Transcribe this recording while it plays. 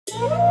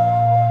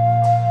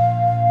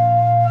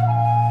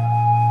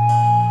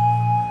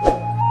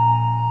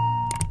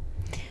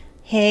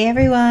Hey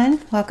everyone,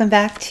 welcome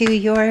back to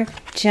your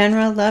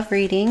general love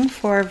reading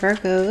for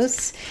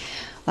Virgos.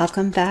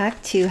 Welcome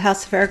back to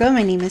House of Virgo.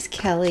 My name is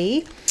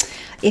Kelly.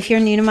 If you're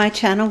new to my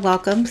channel,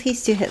 welcome.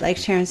 Please do hit like,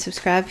 share, and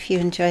subscribe if you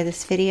enjoy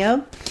this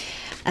video.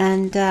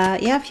 And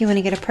yeah, if you want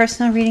to get a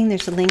personal reading,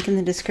 there's a link in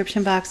the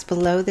description box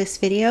below this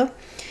video.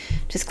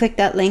 Just click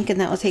that link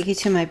and that will take you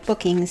to my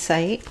booking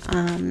site.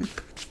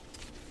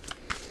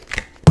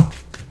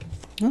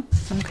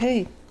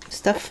 Okay,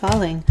 stuff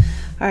falling.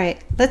 All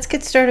right, let's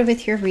get started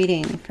with your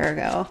reading,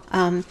 Virgo.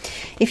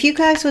 If you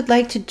guys would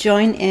like to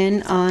join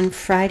in on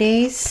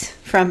Fridays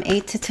from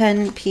 8 to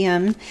 10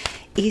 p.m.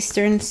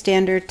 Eastern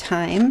Standard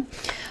Time,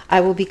 I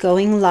will be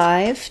going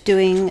live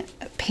doing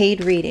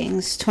paid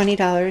readings,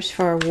 $20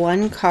 for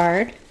one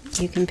card.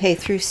 You can pay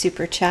through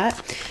Super Chat.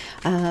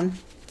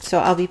 So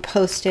I'll be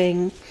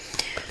posting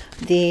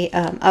the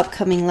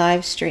upcoming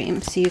live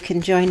stream, so you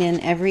can join in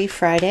every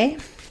Friday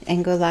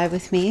and go live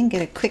with me and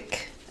get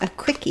a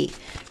quickie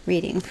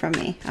reading from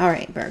me. All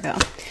right, Virgo.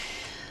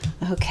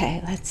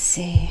 Okay, let's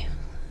see.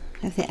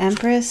 I have the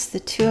Empress, the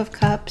Two of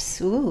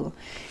Cups, ooh,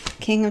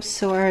 King of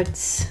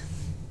Swords.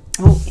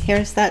 Oh,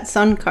 here's that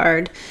Sun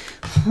card.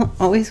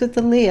 Always with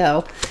the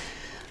Leo.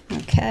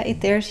 Okay,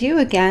 there's you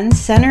again,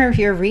 center of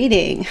your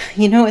reading.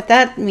 You know what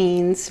that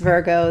means,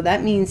 Virgo?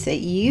 That means that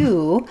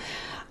you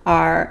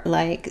are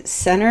like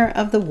center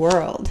of the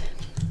world.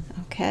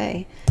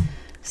 Okay,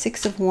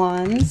 Six of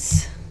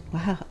Wands.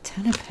 Wow,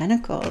 Ten of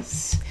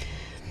Pentacles.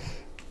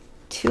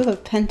 Two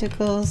of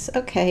Pentacles.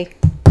 Okay.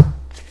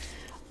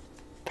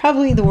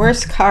 Probably the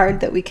worst card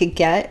that we could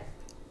get.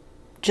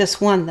 Just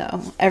one,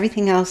 though.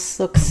 Everything else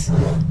looks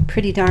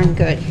pretty darn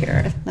good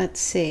here. Let's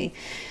see.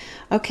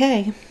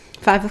 Okay.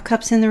 Five of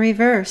Cups in the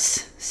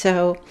reverse.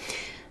 So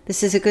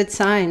this is a good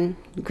sign.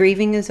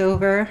 Grieving is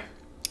over.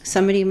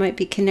 Somebody you might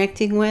be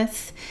connecting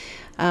with.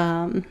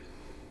 Kind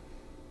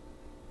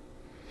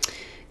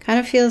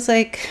of feels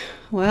like,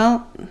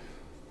 well,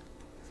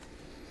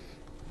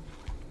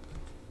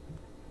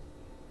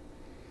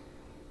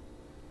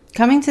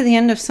 coming to the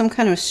end of some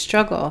kind of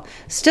struggle,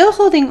 still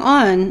holding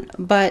on,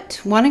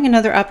 but wanting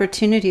another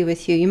opportunity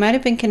with you. You might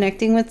have been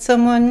connecting with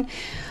someone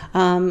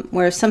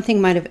where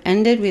something might have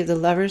ended. We have the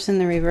Lovers in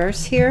the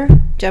reverse here,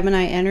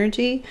 Gemini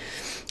energy.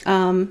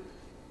 I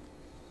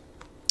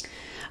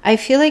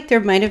feel like there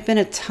might have been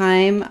a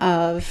time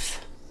of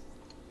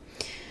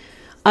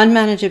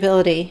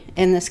unmanageability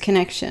in this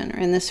connection or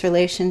in this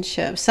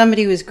relationship.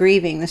 Somebody was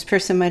grieving. This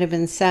person might have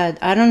been sad.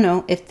 I don't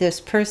know if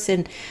this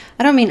person,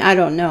 I don't mean I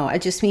don't know. I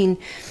just mean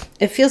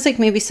it feels like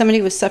maybe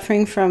somebody was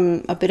suffering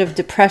from a bit of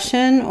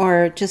depression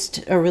or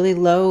just a really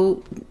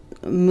low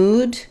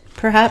mood,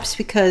 perhaps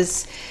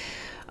because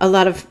a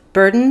lot of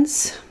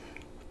burdens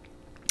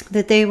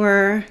that they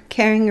were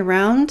carrying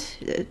around,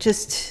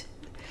 just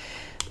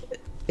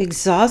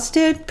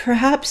exhausted,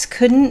 perhaps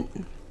couldn't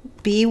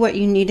be what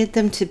you needed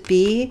them to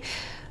be,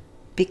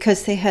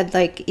 because they had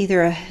like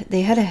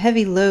they had a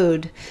heavy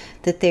load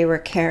that they were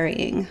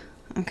carrying.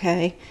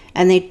 Okay,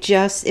 and it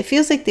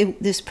feels like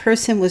this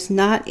person was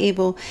not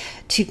able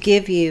to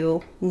give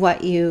you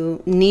what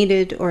you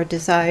needed or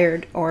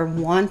desired or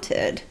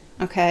wanted.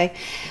 Okay,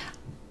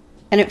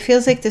 and it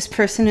feels like this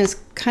person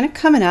is kind of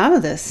coming out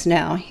of this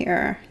now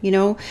here. You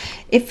know,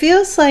 it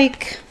feels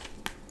like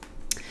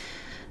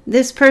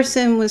this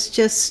person was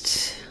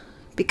just,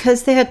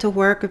 because they had to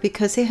work or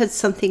because they had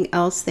something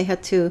else they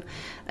had to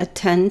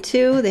attend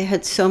to, they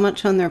had so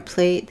much on their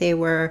plate, they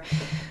were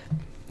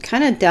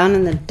kind of down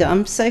in the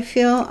dumps, I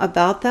feel,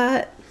 about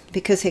that,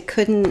 because they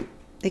couldn't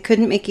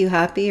make you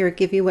happy or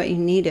give you what you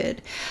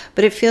needed.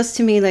 But it feels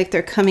to me like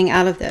they're coming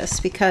out of this,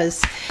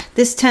 because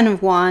this Ten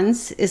of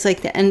Wands is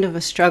like the end of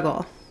a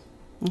struggle.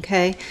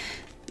 Okay,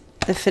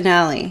 the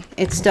finale,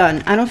 it's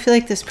done. I don't feel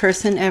like this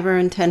person ever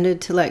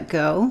intended to let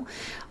go.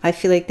 I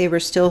feel like they were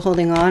still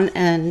holding on,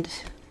 and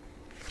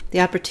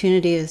the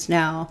opportunity is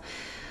now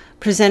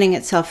presenting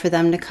itself for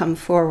them to come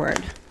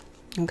forward.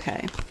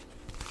 Okay.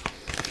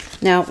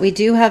 Now, we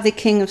do have the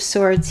King of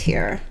Swords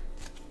here.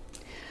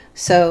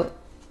 So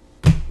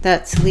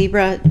that's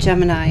Libra,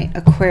 Gemini,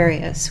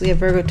 Aquarius. We have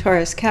Virgo,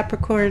 Taurus,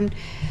 Capricorn.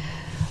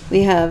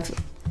 We have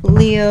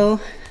Leo,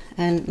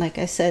 and like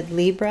I said,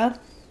 Libra.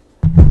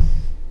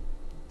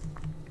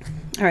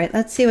 All right,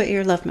 let's see what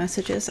your love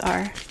messages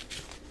are,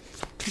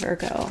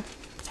 Virgo.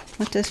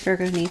 What does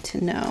Virgo need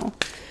to know?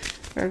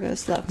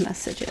 Virgo's love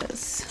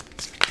messages.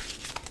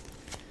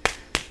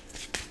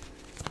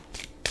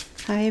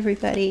 Hi,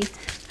 everybody.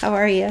 How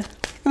are you?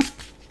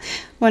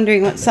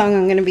 Wondering what song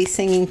I'm going to be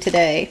singing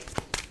today.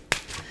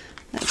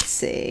 Let's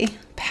see.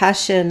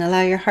 Passion.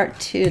 Allow your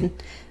heart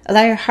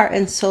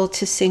and soul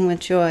to sing with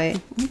joy.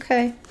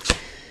 Okay.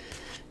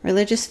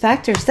 Religious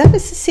factors. That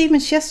was the same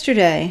as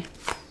yesterday.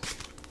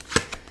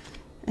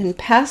 And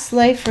past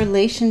life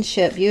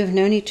relationship. You have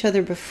known each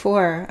other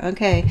before.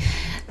 Okay.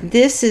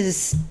 This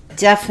is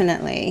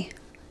definitely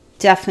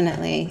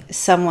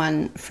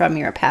someone from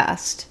your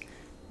past.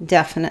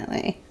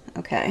 Definitely.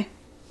 Okay.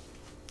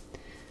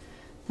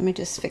 Let me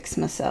just fix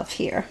myself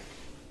here.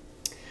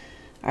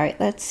 All right,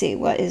 let's see.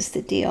 What is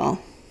the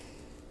deal?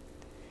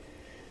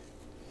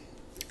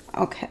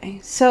 Okay,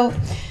 so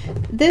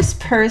this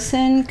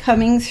person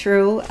coming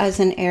through as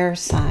an air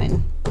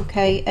sign,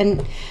 okay?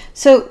 And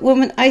so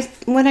when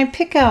I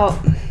pick out,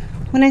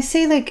 when I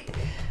say like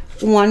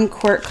one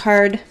court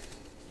card,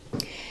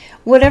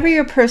 whatever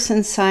your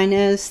person's sign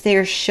is,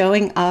 they're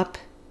showing up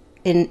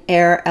in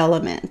air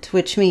element,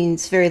 which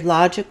means very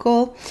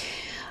logical,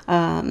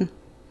 a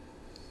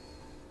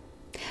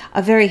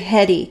very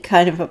heady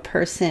kind of a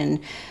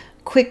person,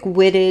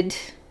 quick-witted,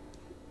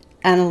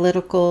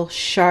 analytical,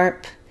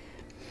 sharp.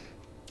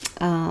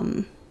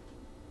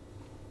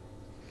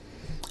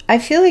 I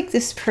feel like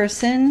this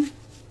person,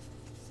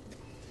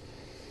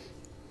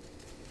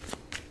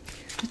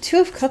 the Two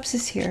of Cups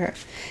is here.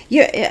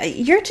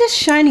 You're just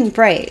shining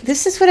bright.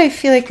 This is what I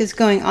feel like is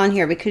going on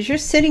here, because you're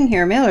sitting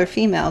here, male or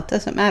female, it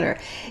doesn't matter.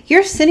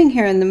 You're sitting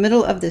here in the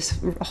middle of this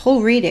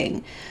whole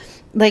reading.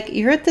 Like,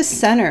 you're at the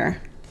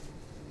center.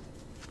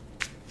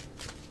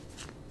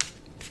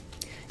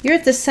 You're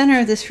at the center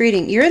of this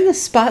reading. You're in the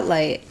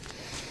spotlight.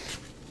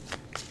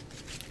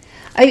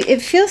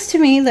 It feels to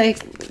me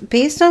like,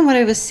 based on what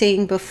I was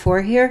saying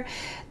before here,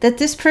 that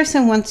this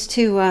person wants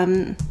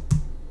to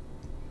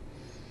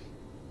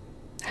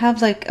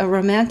have like a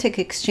romantic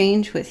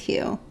exchange with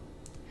you.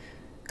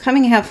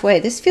 Coming halfway.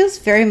 This feels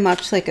very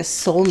much like a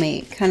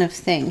soulmate kind of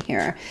thing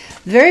here.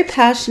 Very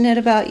passionate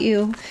about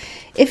you.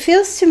 It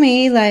feels to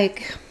me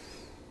like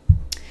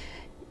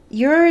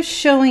you're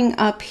showing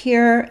up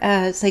here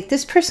as like,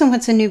 this person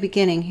wants a new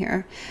beginning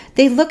here.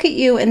 They look at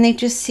you and they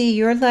just see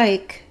you're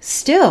like,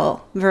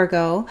 still,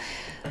 Virgo,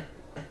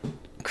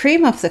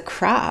 cream of the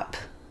crop,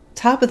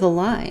 top of the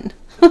line.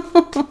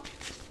 What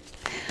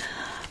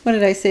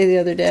did I say the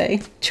other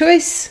day?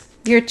 Choice,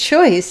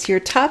 your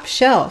top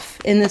shelf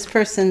in this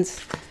person's,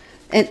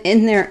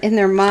 in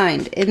their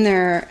mind,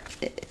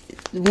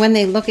 when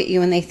they look at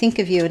you and they think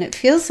of you. And it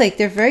feels like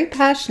they're very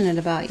passionate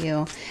about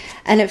you.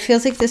 And it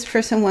feels like this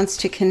person wants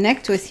to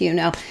connect with you.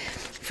 Now,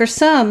 for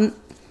some,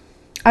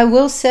 I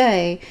will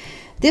say,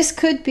 this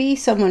could be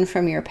someone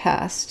from your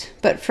past.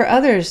 But for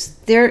others,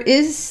 there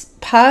is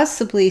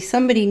possibly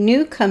somebody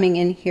new coming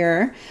in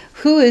here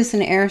who is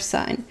an air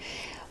sign.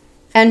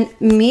 And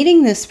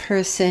meeting this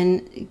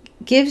person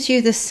gives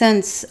you the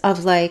sense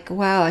of like,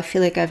 wow, I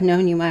feel like I've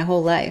known you my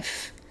whole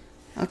life.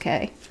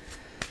 Okay.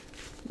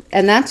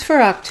 And that's for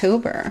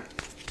October.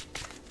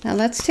 Now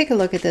let's take a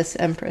look at this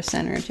Empress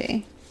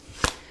energy.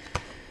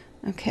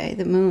 Okay,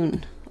 the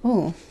moon.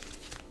 Oh,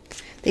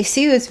 they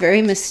see you as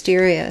very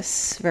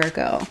mysterious,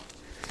 Virgo.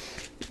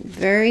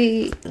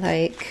 Very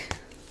like,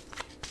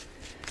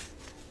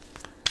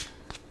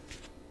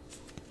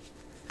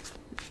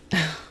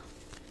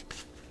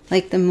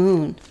 like the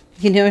moon.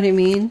 You know what I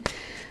mean?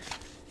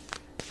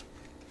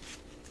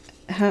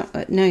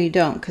 No, you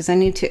don't, because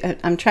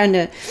I'm trying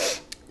to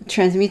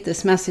transmit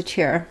this message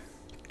here.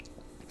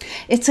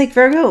 It's like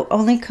Virgo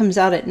only comes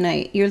out at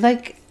night. You're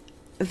like,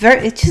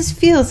 it just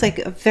feels like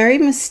a very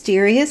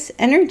mysterious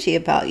energy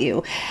about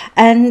you.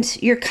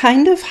 And you're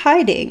kind of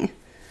hiding.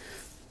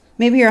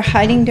 Maybe you're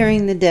hiding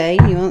during the day.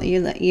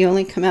 You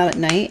only come out at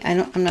night.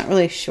 I'm not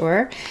really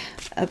sure.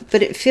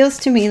 But it feels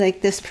to me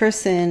like this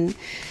person,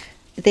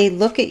 they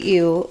look at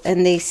you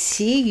and they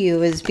see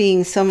you as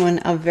being someone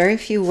of very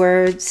few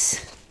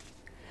words,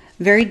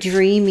 very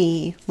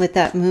dreamy with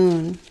that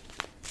moon.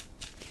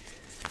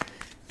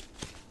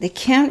 They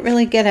can't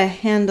really get a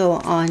handle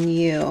on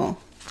you.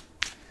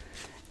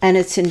 And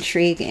it's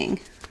intriguing.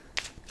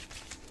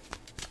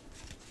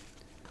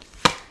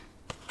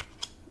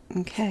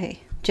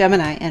 Okay.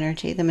 Gemini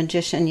energy, the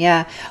Magician.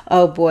 Yeah.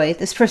 Oh boy.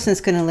 This person's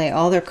going to lay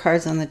all their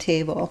cards on the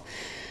table.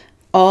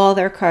 All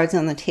their cards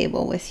on the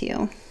table with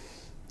you.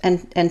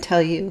 And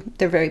tell you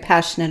they're very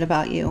passionate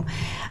about you.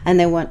 And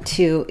they want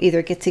to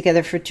either get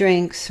together for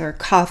drinks or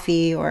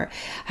coffee or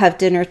have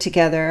dinner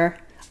together.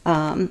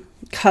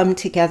 Come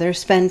together,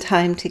 spend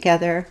time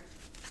together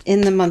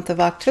in the month of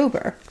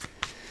October.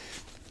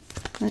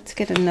 Let's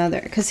get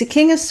another, because the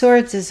King of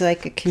Swords is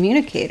like a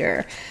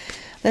communicator.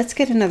 Let's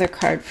get another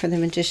card for the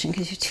Magician,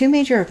 because you have two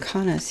major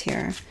arcanas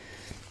here.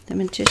 The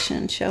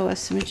Magician, show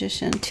us the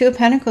Magician. Two of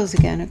Pentacles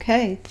again,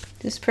 okay.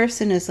 This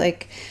person is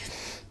like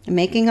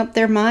making up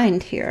their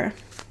mind here,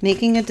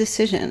 making a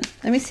decision.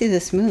 Let me see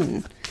this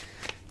moon.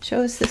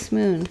 Show us this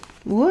moon.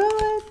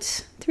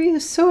 What? Three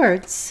of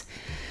Swords.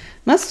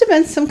 Must have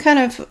been some kind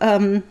of,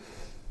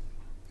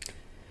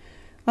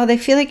 well, they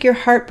feel like you're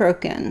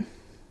heartbroken.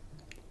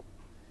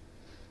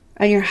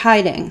 And you're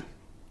hiding.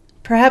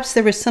 Perhaps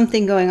there was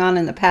something going on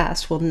in the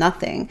past. Well,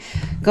 nothing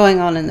going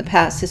on in the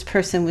past. This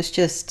person was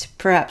just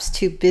perhaps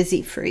too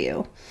busy for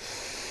you.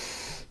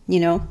 You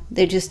know,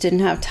 they just didn't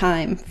have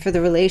time for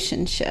the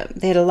relationship.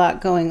 They had a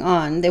lot going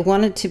on. They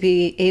wanted to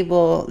be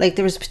able, like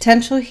there was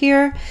potential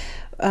here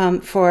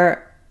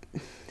for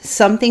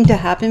something to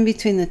happen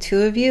between the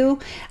two of you.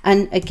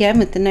 And again,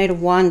 with the Knight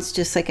of Wands,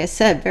 just like I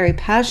said, very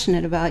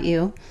passionate about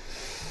you.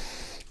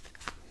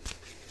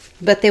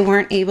 But they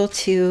weren't able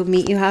to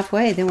meet you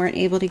halfway. They weren't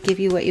able to give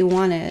you what you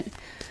wanted.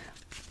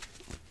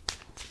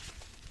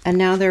 And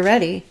now they're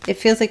ready. It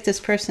feels like this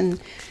person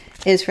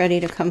is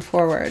ready to come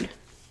forward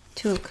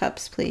Two of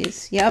Cups,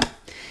 please. Yep.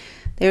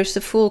 There's the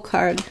Fool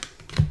card.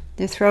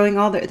 They're throwing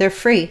all their... They're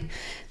free.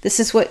 This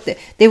is what...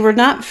 They were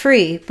not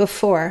free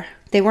before.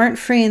 They weren't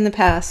free in the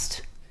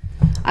past.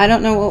 I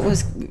don't know what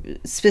was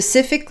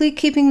specifically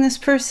keeping this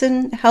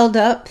person held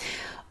up.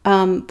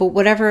 But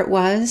whatever it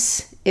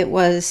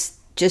was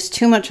just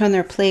too much on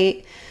their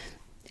plate.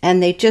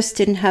 And they just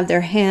didn't have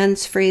their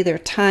hands free, their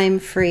time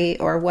free,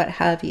 or what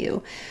have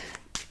you,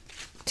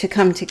 to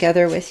come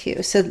together with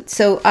you.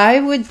 So I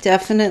would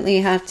definitely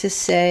have to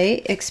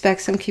say,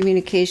 expect some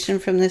communication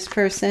from this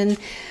person.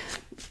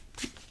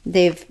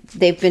 They've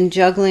been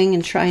juggling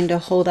and trying to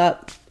hold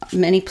up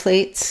many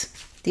plates,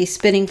 these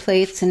spinning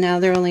plates, and now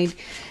they're only,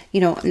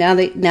 you know, now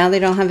they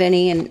don't have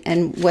any,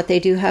 and what they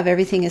do have,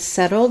 everything is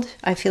settled.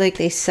 I feel like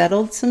they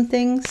settled some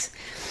things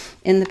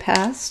in the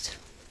past.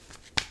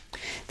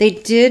 They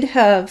did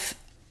have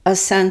a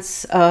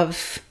sense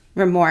of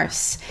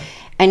remorse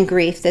and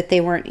grief that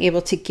they weren't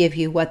able to give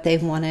you what they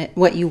wanted,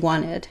 what you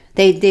wanted.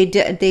 They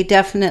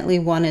definitely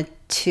wanted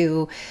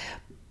to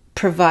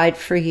provide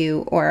for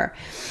you or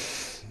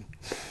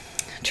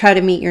try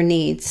to meet your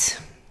needs.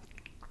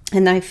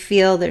 And I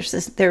feel there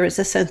was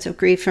a sense of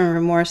grief and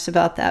remorse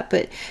about that.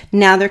 But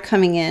now they're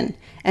coming in,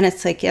 and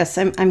it's like, yes,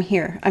 I'm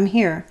here. I'm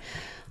here.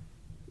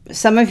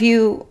 Some of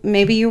you,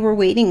 maybe you were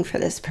waiting for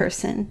this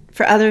person.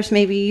 For others,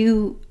 maybe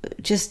you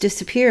just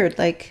disappeared.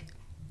 Like,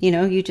 you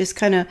know, you just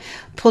kind of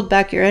pulled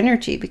back your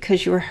energy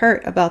because you were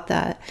hurt about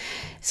that.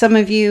 Some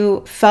of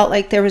you felt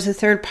like there was a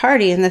third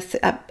party. And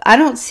I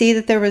don't see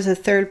that there was a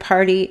third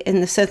party in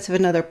the sense of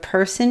another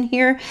person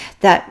here.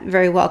 That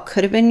very well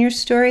could have been your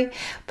story.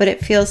 But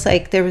it feels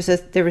like there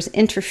was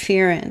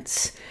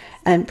interference.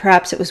 And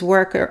perhaps it was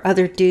work or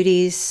other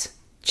duties,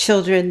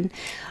 children,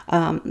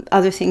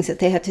 other things that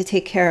they had to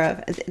take care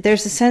of.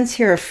 There's a sense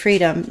here of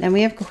freedom, and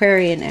we have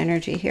Aquarian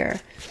energy here.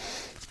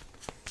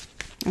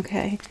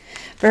 Okay,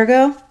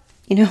 Virgo,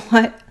 you know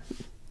what?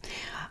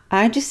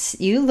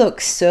 You look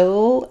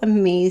so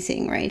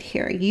amazing right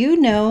here. You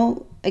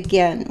know,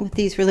 again, with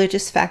these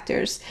religious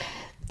factors,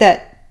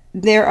 that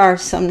there are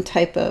some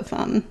type of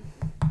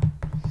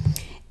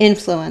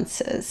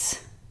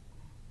influences.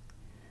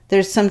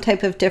 There's some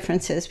type of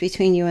differences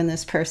between you and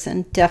this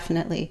person,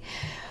 definitely.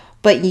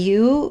 But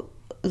you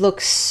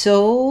look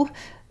so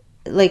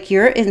like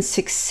you're in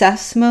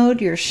success mode.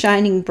 You're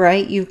shining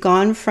bright. You've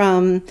gone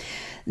from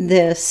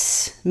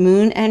this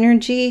moon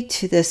energy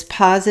to this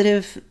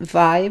positive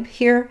vibe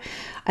here.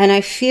 And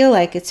I feel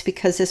like it's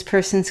because this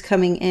person's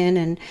coming in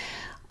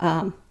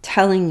and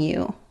telling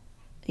you,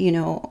 you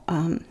know,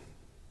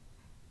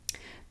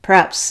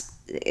 perhaps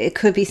it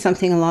could be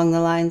something along the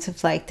lines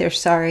of like they're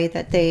sorry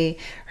that they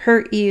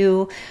hurt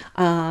you,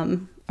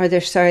 or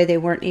they're sorry they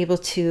weren't able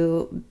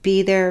to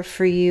be there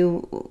for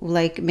you,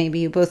 like maybe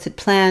you both had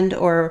planned,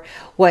 or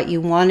what you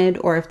wanted,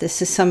 or if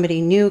this is somebody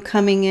new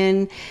coming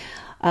in,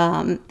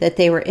 that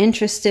they were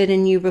interested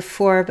in you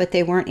before, but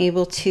they weren't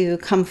able to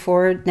come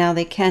forward. Now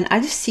they can.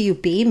 I just see you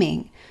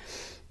beaming.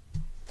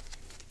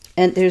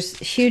 And there's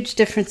huge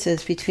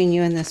differences between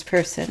you and this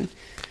person.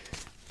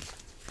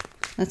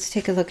 Let's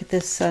take a look at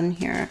this sun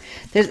here.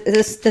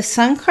 The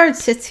sun card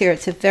sits here.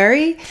 It's a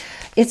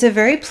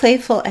very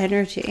playful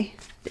energy.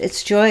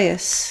 It's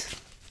joyous.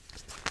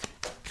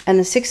 And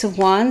the Six of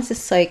Wands,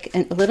 it's like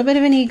a little bit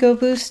of an ego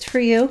boost for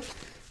you.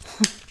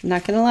 I'm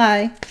not going to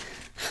lie.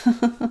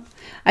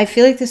 I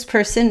feel like this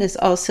person is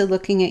also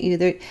looking at you.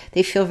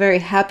 They feel very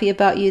happy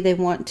about you. They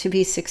want to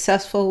be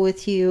successful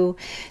with you.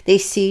 They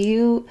see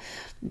you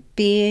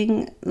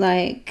being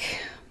like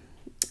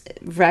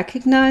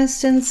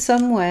recognized in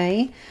some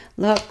way.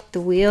 Look, the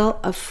Wheel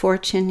of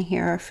Fortune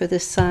here for the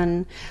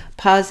sun.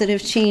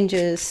 Positive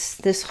changes.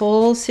 This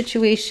whole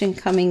situation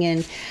coming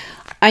in.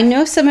 I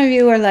know some of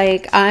you are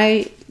like,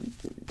 I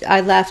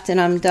left and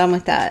I'm done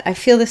with that. I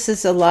feel this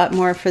is a lot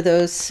more for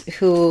those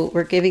who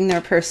were giving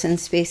their person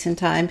space and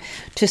time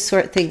to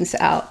sort things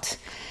out.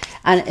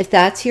 And if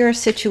that's your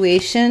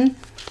situation,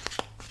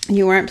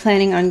 you weren't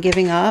planning on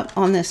giving up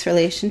on this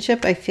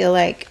relationship, I feel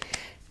like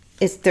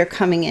they're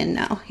coming in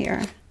now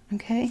here.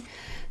 Okay.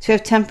 So you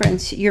have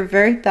Temperance. You're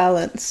very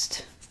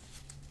balanced.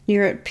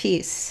 You're at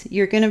peace.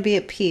 You're going to be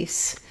at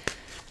peace.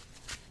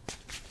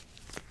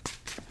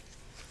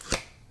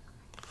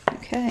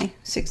 Okay.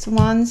 Six of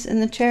Wands in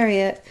the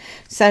Chariot.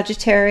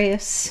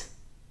 Sagittarius.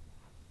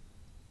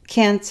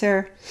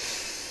 Cancer.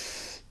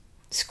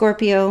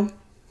 Scorpio.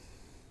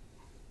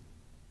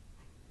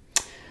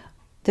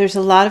 There's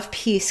a lot of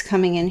peace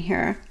coming in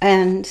here.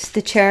 And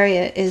the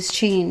Chariot is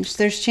change.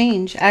 There's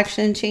change.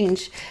 Action,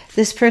 change.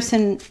 This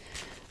person,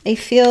 they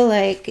feel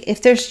like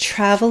if there's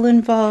travel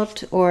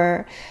involved,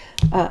 or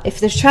if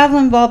there's travel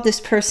involved, this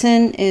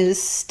person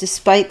is,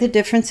 despite the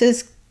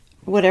differences,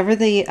 whatever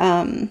the,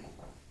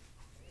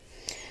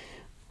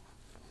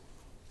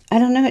 I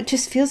don't know, it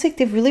just feels like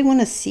they really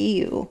want to see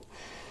you.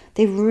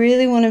 They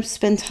really want to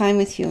spend time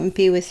with you and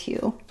be with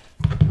you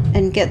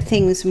and get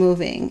things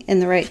moving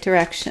in the right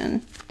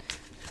direction.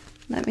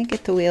 Let me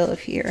get the Wheel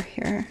of Year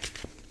here.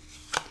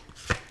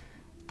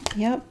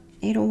 Yep,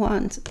 Eight of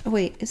Wands. Oh,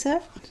 wait, is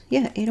that?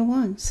 Yeah, Eight of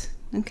Wands.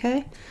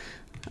 Okay.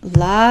 A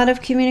lot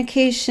of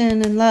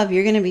communication and love.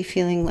 You're going to be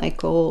feeling like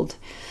gold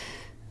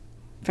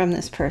from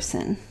this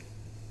person.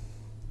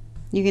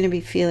 You're going to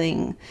be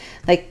feeling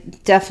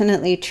like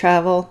definitely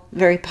travel.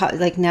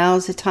 Like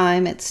now's the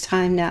time. It's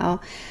time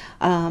now.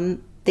 The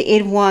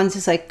Eight of Wands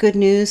is like good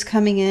news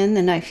coming in.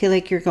 And I feel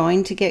like you're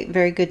going to get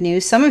very good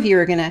news. Some of you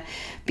are going to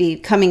be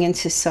coming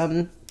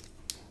into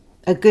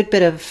a good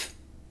bit of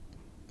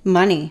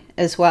money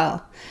as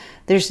well.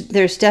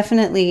 There's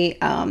definitely,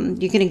 you're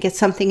going to get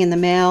something in the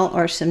mail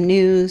or some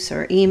news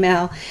or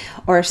email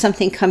or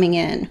something coming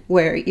in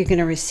where you're going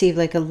to receive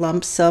like a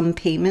lump sum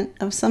payment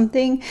of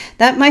something.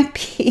 That might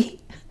be,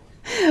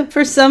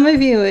 for some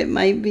of you, it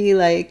might be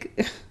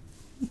like,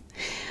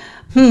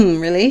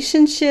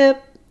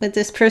 relationship with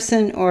this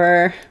person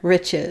or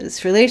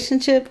riches.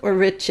 Relationship or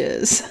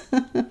riches.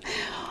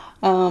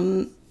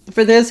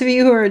 For those of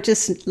you who are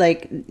just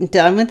like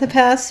done with the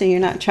past and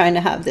you're not trying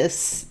to have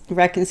this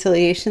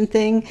reconciliation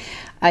thing,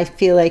 I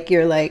feel like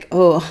you're like,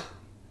 oh,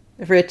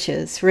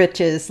 riches,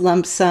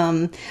 lump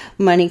sum,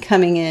 money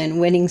coming in,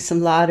 winning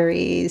some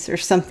lotteries or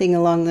something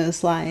along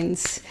those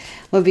lines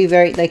would be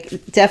very,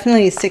 like,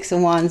 definitely Six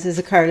of Wands is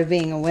a card of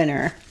being a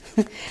winner.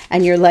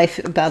 And your life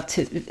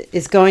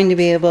is going to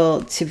be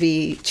able to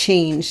be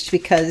changed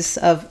because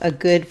of a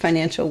good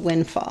financial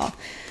windfall.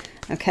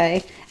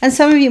 Okay. And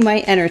some of you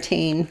might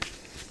entertain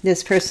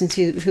this person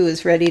who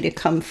is ready to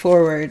come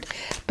forward.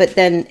 But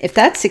then if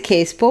that's the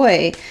case,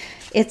 boy,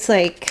 it's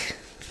like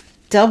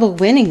double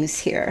winnings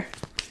here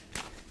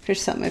for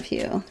some of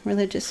you.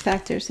 Religious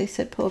factors, they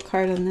said pull a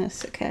card on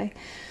this. Okay.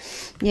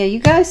 Yeah, you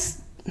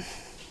guys,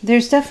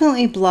 there's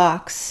definitely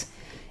blocks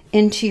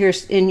in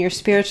your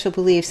spiritual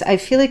beliefs. I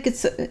feel like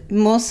it's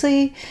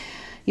mostly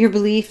your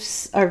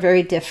beliefs are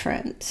very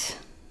different.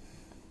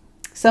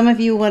 Some of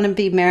you want to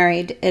be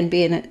married and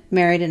be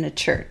married in a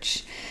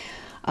church.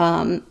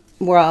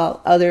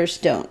 While others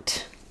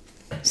don't.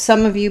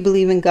 Some of you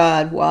believe in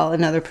God while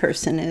another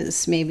person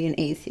is maybe an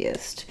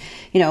atheist.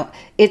 You know,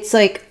 it's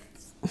like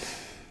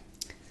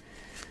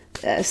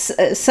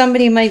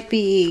somebody might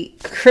be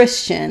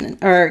Christian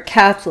or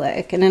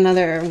Catholic and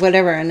another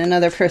whatever, and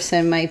another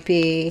person might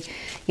be,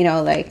 you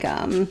know, like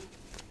a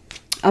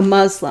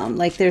Muslim.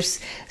 Like there's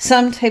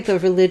some type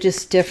of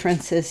religious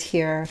differences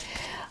here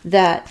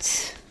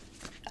that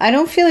I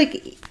don't feel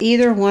like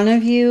either one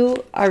of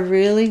you are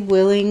really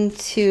willing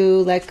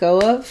to let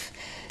go of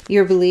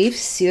your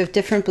beliefs. You have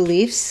different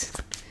beliefs.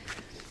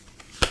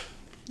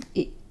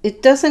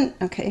 It doesn't...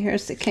 Okay,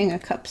 here's the King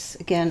of Cups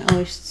again.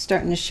 Always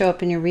starting to show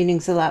up in your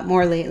readings a lot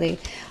more lately.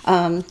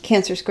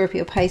 Cancer,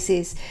 Scorpio,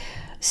 Pisces.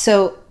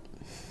 So,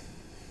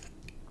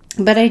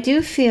 but I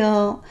do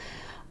feel...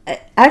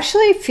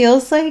 Actually, it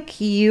feels like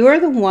you are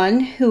the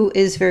one who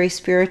is very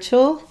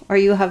spiritual, or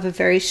you have a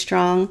very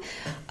strong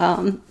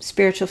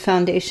spiritual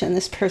foundation.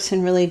 This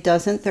person really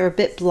doesn't. They're a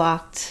bit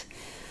blocked.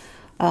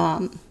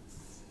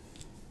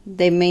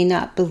 They may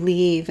not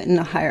believe in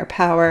a higher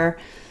power,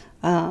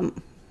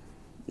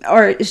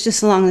 or it's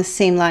just along the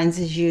same lines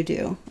as you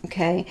do.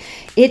 Okay,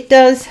 it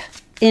does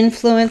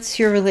influence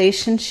your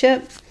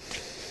relationship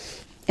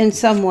in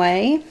some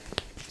way.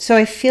 So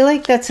I feel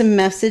like that's a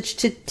message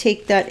to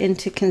take that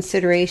into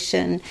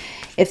consideration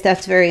if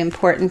that's very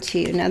important to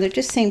you. Now they're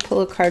just saying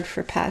pull a card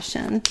for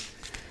passion.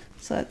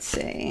 So let's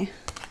see.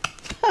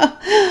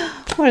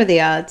 What are the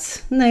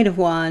odds? Knight of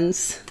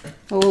Wands.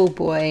 Oh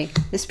boy.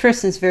 This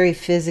person's very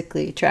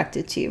physically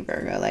attracted to you,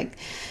 Virgo. Like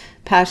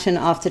passion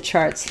off the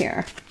charts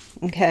here.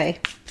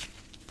 Okay.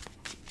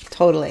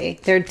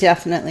 Totally. They're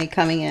definitely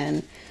coming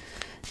in.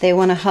 They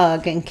want to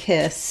hug and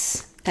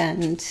kiss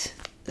and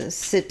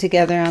sit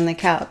together on the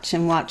couch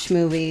and watch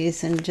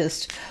movies and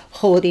just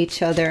hold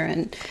each other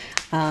and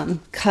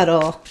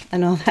cuddle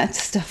and all that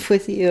stuff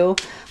with you.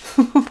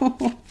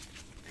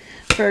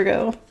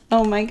 Virgo.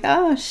 Oh my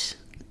gosh.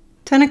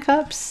 Ten of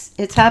Cups.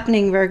 It's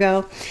happening,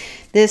 Virgo.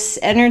 This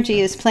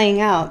energy is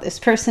playing out. This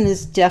person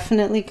is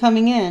definitely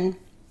coming in.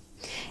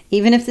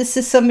 Even if this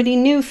is somebody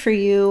new for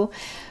you,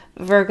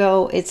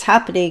 Virgo, it's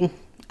happening.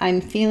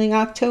 I'm feeling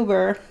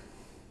October.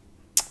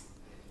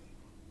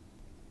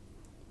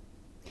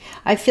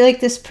 I feel like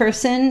this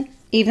person,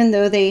 even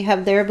though they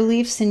have their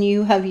beliefs and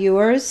you have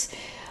yours,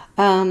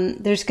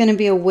 there's going to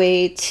be a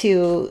way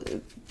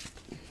to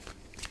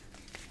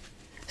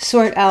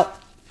sort out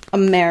a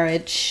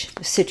marriage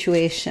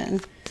situation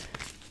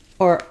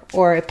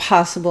or a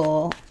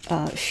possible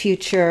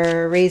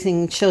future,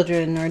 raising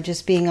children or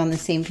just being on the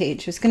same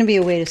page. There's going to be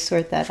a way to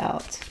sort that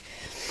out.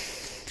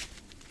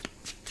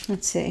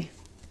 Let's see.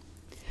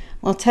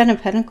 Well, Ten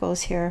of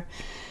Pentacles here.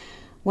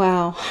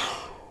 Wow.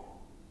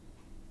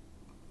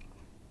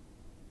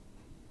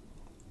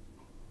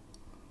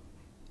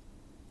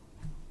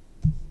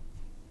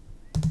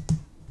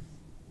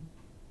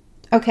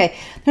 Okay,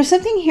 there's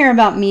something here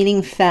about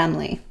meeting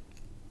family,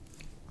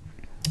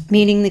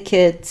 meeting the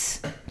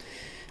kids,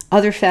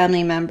 other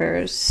family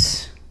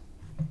members,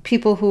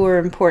 people who are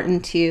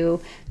important to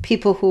you,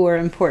 people who are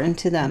important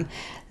to them.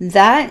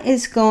 That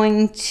is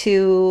going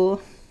to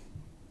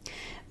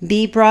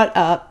be brought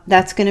up.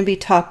 That's going to be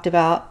talked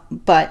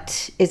about,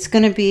 but it's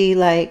going to be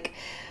like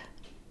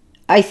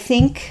I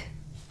think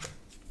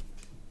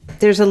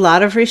there's a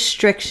lot of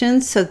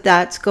restrictions, so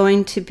that's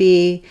going to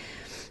be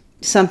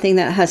something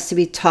that has to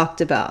be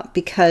talked about,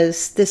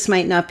 because this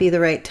might not be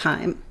the right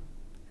time.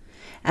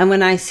 And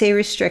when I say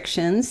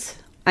restrictions,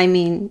 I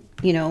mean,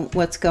 you know,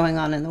 what's going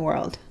on in the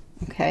world.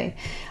 Okay.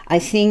 I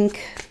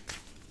think,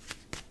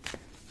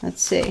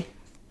 let's see.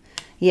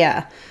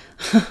 Yeah.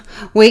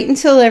 Wait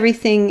until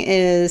everything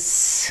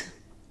is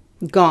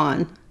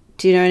gone.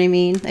 Do you know what I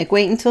mean? Like,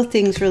 wait until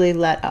things really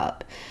let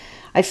up.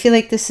 I feel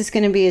like this is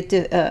going to be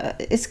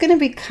it's going to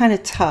be kind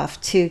of tough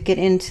to get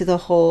into the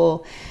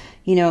whole,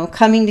 you know,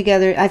 coming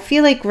together. I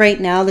feel like right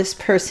now this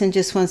person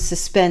just wants to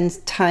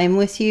spend time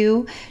with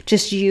you,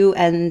 just you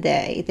and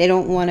they. They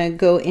don't want to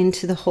go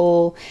into the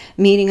whole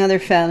meeting other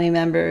family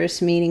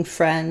members, meeting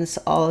friends,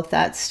 all of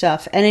that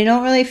stuff. And I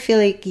don't really feel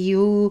like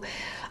you,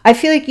 I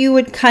feel like you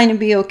would kind of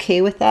be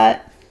okay with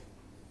that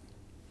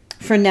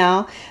for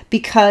now,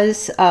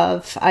 because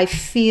of, I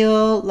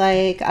feel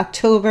like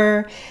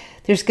October,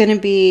 there's going to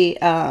be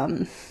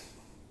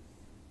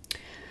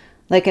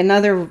like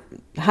another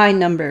high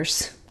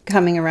numbers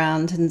coming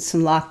around and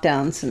some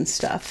lockdowns and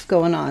stuff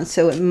going on.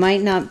 So it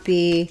might not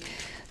be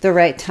the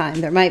right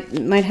time. There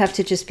might have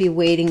to just be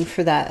waiting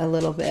for that a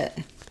little bit.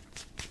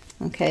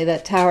 Okay,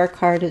 that Tower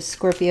card is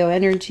Scorpio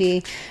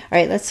energy. All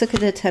right, let's look at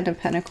the Ten of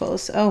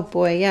Pentacles. Oh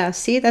boy, yeah.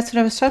 See, that's what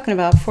I was talking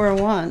about. Four of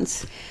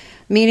Wands.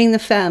 Meeting the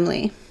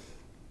family.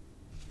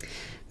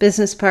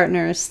 Business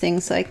partners,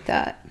 things like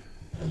that.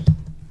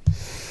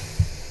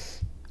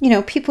 You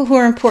know, people who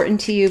are important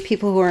to you,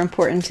 people who are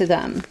important to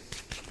them.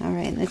 All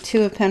right, the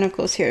Two of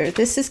Pentacles here.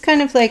 This is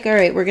kind of like, all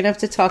right, we're going to have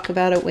to talk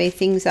about it, weigh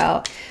things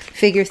out,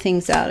 figure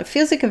things out. It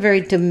feels like a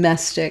very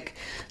domestic,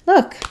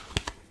 look,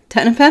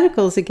 Ten of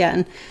Pentacles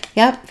again.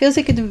 Yep, feels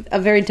like a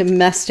very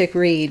domestic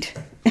read.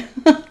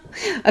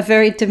 A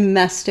very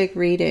domestic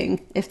reading,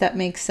 if that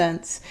makes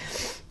sense.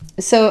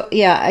 So,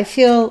 yeah, I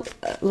feel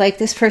like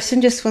this person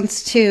just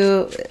wants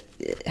to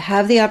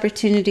have the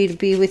opportunity to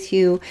be with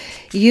you.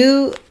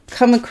 You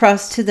come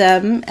across to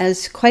them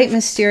as quite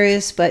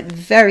mysterious, but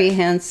very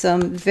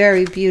handsome,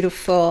 very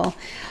beautiful.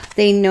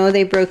 They know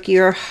they broke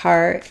your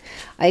heart.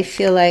 I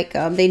feel like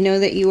they know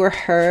that you were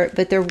hurt,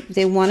 but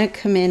they want to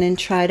come in and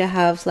try to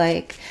have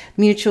like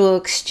mutual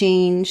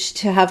exchange,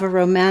 to have a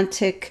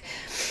romantic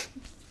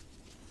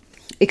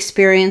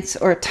experience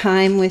or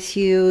time with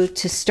you,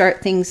 to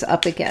start things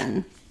up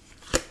again.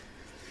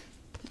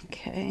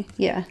 Okay,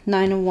 yeah,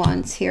 Nine of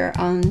Wands here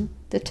on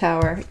the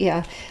Tower.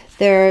 Yeah,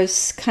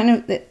 there's kind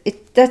of,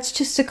 that's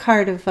just a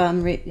card of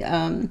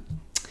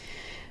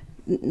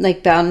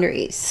like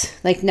boundaries.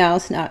 Like, now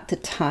is not the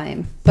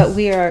time, but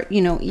we are, you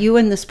know, you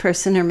and this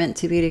person are meant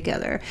to be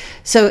together.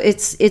 So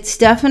it's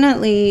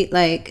definitely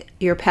like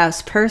your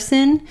past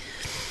person.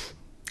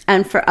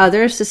 And for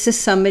others, this is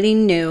somebody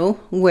new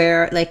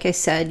where, like I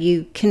said,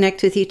 you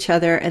connect with each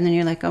other and then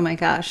you're like, oh my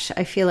gosh,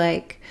 I feel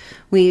like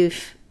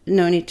we've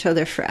known each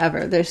other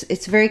forever.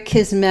 It's very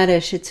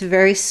kismetish. It's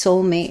very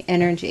soulmate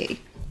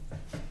energy.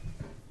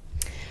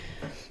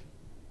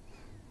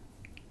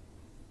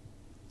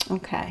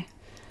 Okay,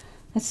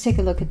 let's take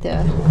a look at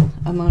the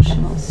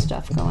emotional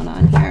stuff going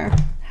on here.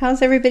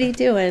 How's everybody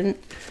doing?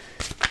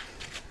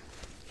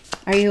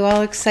 Are you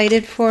all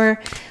excited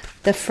for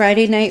the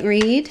Friday night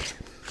read?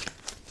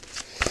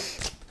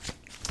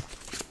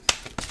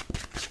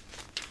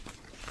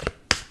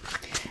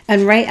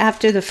 And right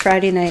after the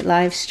Friday night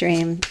live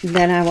stream,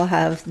 then I will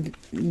have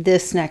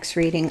this next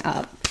reading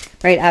up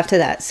right after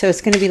that. So it's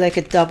going to be like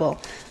a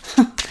double.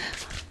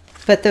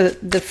 But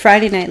the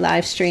Friday night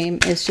live stream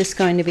is just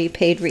going to be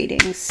paid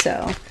readings.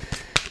 So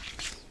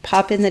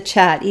pop in the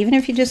chat, even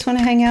if you just want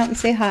to hang out and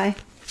say hi.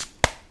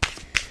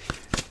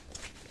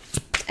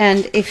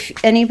 And if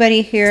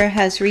anybody here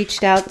has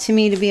reached out to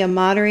me to be a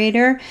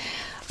moderator,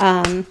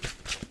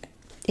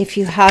 if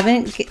you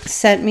haven't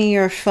sent me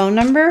your phone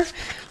number,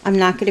 I'm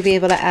not going to be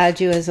able to add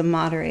you as a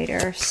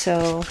moderator.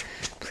 So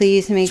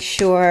please make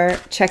sure,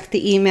 check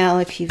the email.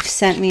 If you've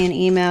sent me an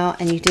email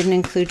and you didn't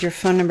include your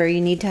phone number,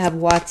 you need to have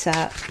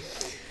WhatsApp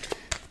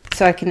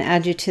so I can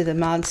add you to the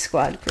Mod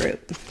Squad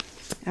group.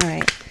 All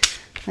right,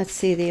 let's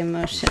see the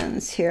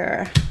emotions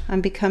here.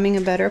 I'm becoming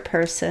a better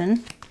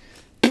person.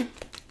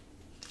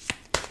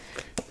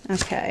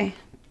 Okay.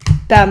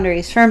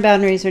 Boundaries, firm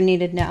boundaries are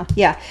needed now.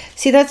 Yeah,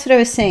 see, that's what I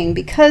was saying.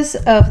 Because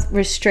of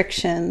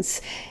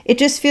restrictions, it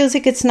just feels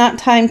like it's not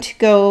time to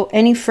go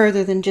any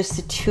further than just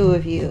the two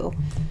of you.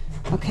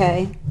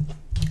 Okay,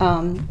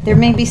 there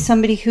may be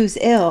somebody who's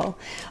ill,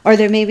 or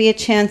there may be a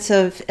chance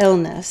of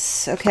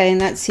illness. Okay, and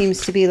that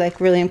seems to be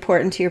like really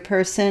important to your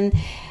person.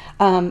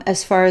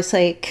 As far as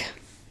like,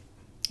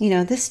 you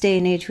know, this day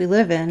and age we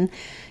live in,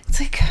 it's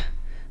like,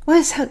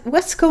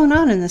 what's going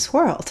on in this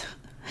world?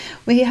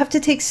 We have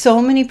to take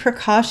so many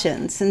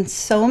precautions, and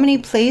so many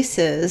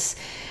places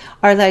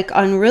are like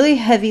on really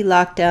heavy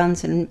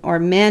lockdowns and or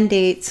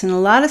mandates and a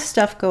lot of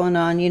stuff going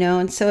on, you know.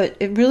 And so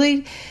it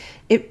really,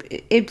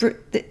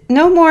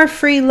 no more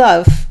free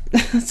love.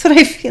 That's what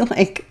I feel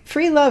like.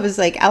 Free love is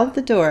like out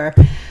the door.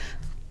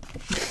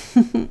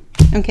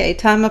 Okay,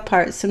 time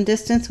apart. Some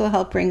distance will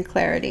help bring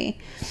clarity.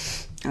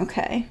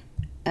 Okay.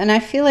 And I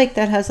feel like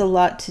that has a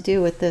lot to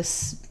do with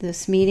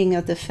this meeting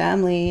of the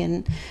family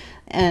and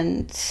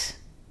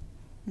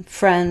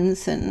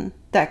friends and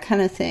that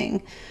kind of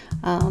thing.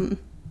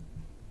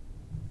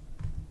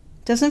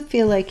 Doesn't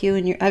feel like you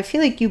and your, I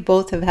feel like you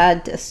both have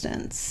had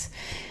distance,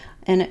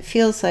 and it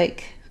feels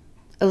like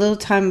a little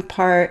time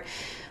apart,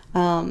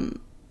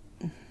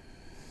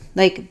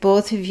 like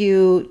both of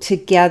you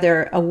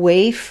together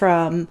away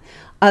from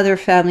other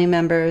family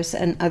members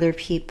and other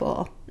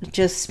people,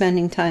 just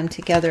spending time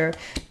together,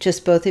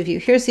 just both of you.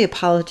 Here's the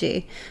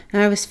apology.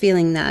 And I was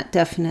feeling that,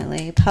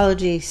 definitely.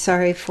 Apology,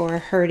 sorry for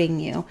hurting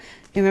you.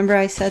 Remember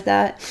I said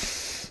that?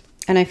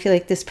 And I feel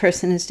like this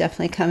person is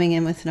definitely coming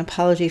in with an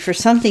apology for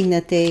something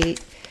that they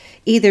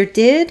either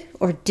did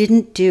or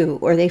didn't do,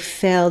 or they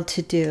failed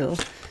to do.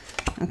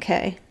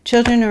 Okay.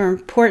 Children are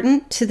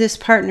important to this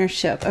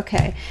partnership.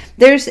 Okay.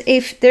 There's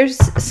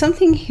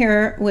something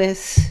here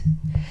with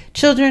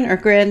children or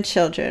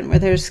grandchildren where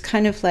there's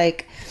kind of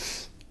like,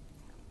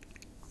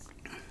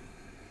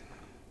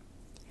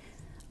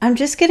 I'm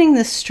just getting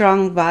this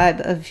strong vibe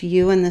of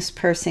you and this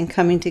person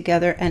coming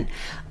together and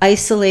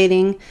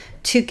isolating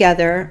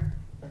together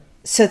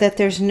so that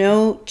there's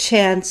no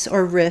chance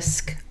or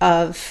risk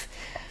of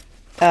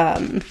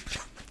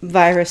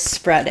virus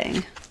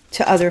spreading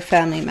to other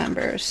family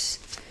members.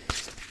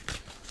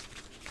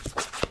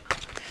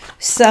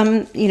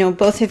 Some, you know,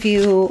 both of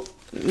you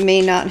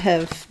may not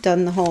have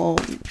done the whole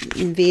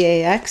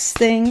VAX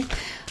thing,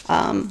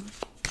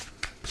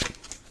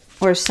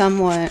 or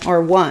someone,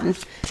 or one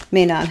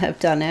may not have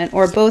done it,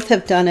 or both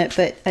have done it,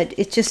 but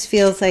it just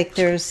feels like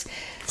there's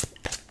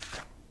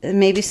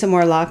maybe some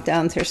more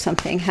lockdowns or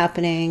something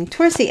happening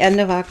towards the end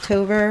of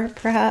October,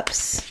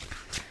 perhaps.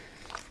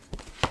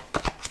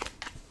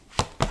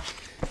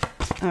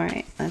 All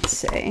right, let's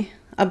see.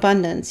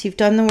 Abundance. You've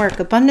done the work.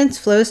 Abundance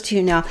flows to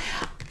you now.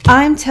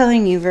 I'm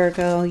telling you,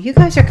 Virgo, you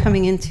guys are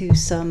coming into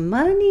some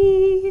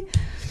money.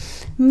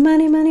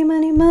 Money, money,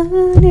 money,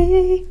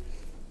 money.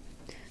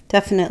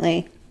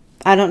 Definitely.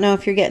 I don't know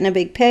if you're getting a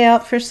big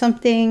payout for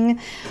something,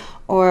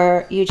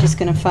 or you're just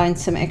going to find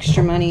some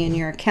extra money in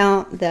your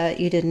account that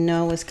you didn't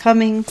know was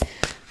coming.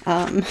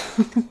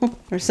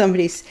 Or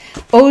somebody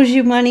owes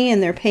you money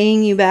and they're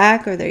paying you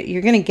back, or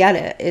you're going to get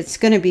it. It's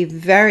going to be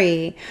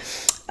very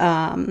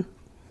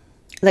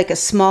like a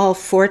small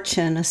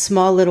fortune, a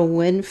small little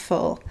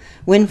windfall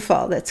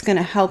that's going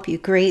to help you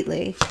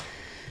greatly.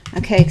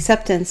 Okay,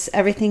 acceptance.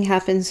 Everything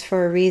happens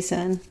for a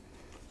reason.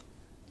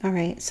 All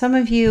right, some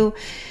of you,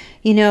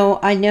 you know,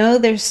 I know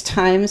there's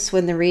times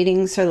when the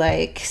readings are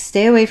like,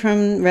 stay away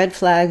from red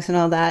flags and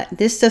all that.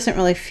 This doesn't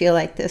really feel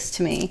like this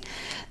to me.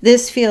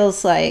 This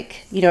feels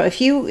like, you know, if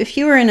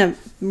you were in a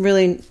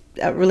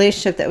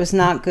relationship that was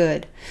not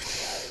good,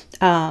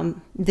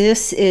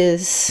 this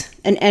is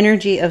an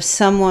energy of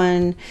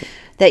someone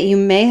that you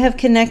may have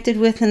connected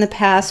with in the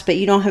past, but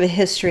you don't have a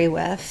history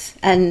with.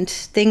 And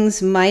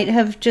things might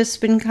have just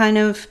been kind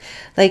of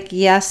like,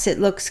 yes, it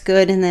looks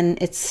good, and then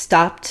it's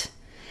stopped.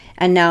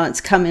 And now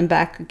it's coming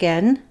back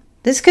again.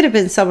 This could have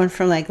been someone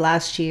from like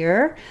last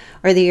year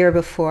or the year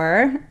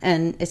before,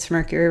 and it's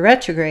Mercury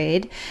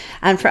retrograde.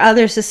 And for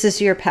others, this is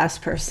your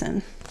past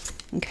person.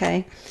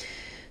 Okay.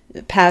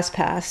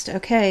 Past.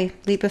 Okay.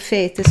 Leap of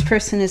faith. This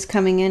person is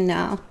coming in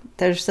now.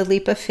 There's the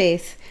leap of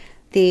faith.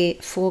 The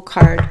Fool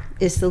card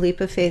is the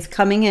leap of faith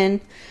coming in,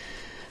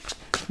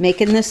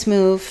 making this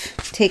move,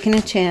 taking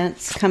a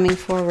chance, coming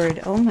forward.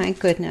 Oh my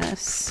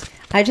goodness.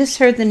 I just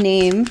heard the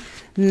name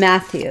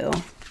Matthew.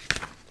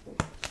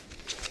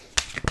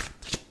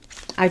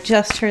 I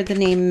just heard the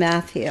name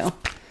Matthew.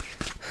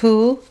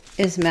 Who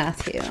is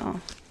Matthew?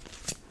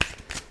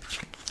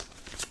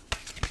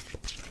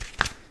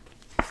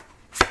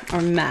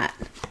 Or Matt.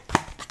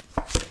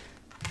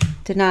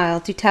 Denial.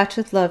 Detach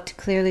with love to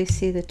clearly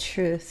see the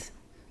truth.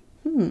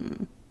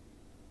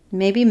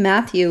 Maybe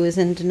Matthew is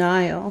in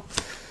denial.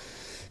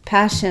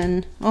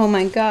 Passion. Oh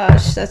my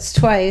gosh, that's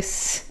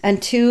twice.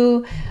 And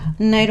 2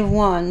 Knight of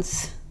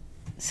Wands.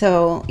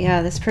 So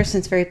yeah, this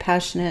person's very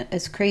passionate,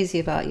 is crazy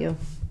about you.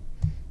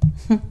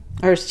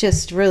 Or is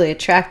just really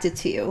attracted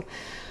to you.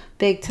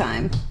 Big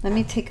time. Let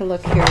me take a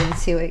look here and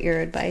see what your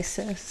advice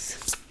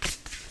is.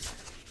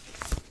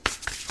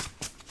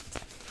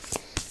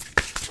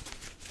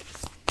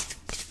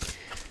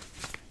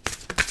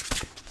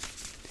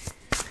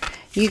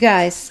 You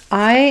guys,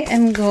 I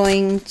am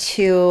going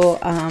to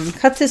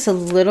cut this a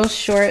little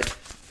short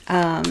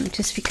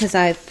just because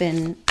I've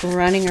been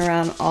running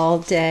around all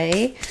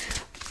day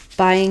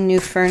buying new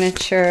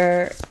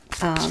furniture,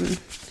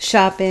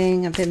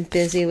 shopping. I've been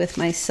busy with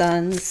my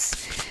sons,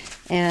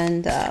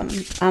 and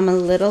I'm a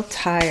little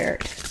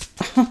tired.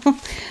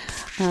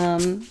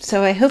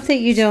 So I hope that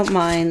you don't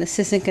mind. This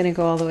isn't going to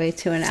go all the way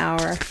to an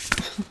hour.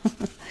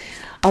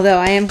 Although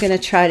I am going to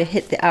try to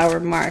hit the hour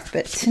mark.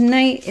 But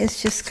tonight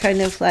is just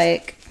kind of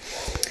like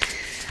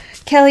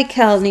Kelly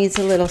needs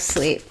a little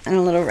sleep and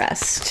a little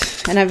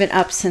rest. And I've been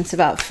up since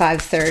about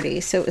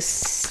 5:30. So it was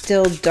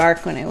still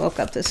dark when I woke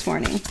up this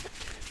morning.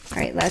 All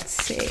right, let's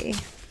see.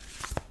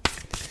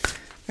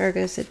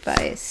 Virgo's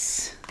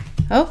advice.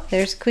 Oh,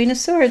 there's Queen of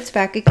Swords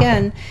back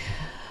again.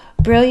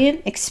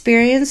 Brilliant,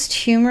 experienced,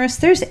 humorous.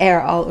 There's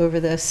air all over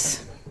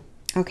this.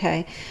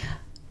 Okay.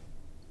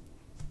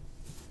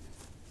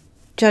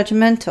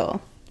 Judgmental.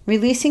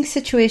 Releasing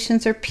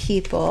situations or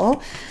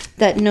people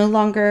that no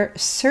longer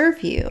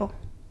serve you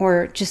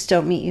or just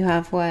don't meet you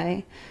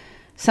halfway.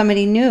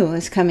 Somebody new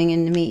is coming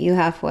in to meet you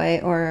halfway,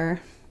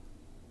 or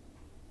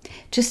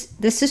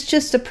this is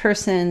just a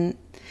person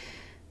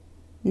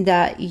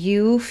that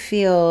you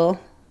feel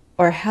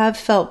or have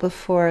felt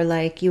before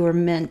like you were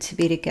meant to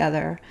be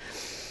together.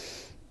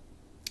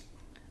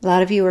 A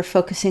lot of you are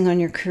focusing on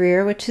your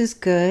career, which is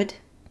good.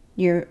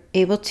 You're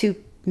able to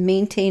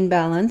maintain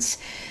balance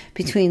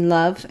between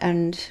love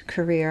and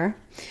career.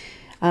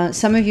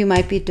 Some of you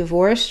might be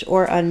divorced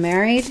or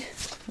unmarried,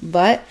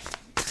 but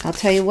I'll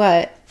tell you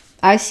what,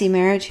 I see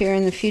marriage here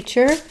in the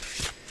future.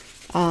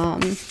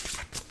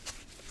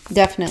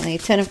 Definitely.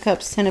 10 of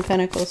Cups, 10 of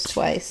Pentacles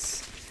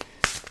twice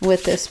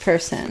with this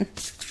person.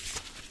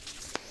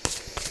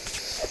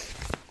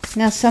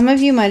 Now, some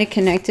of you might have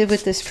connected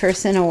with this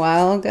person a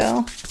while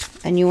ago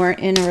and you weren't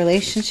in a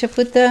relationship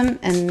with them,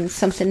 and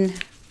something,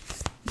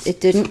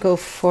 it didn't go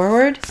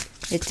forward.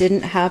 It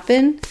didn't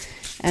happen.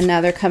 And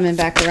now they're coming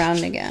back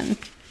around again.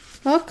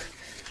 Look.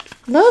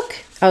 Look.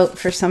 Oh,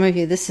 for some of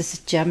you, this is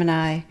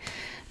Gemini,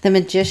 the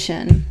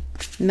Magician.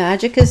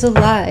 Magic is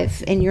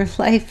alive in your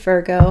life,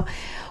 Virgo.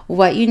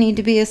 What you need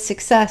to be a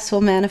success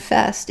will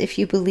manifest. If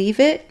you believe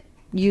it,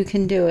 you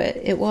can do it.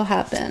 It will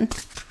happen.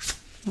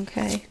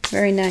 Okay,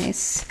 very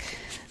nice.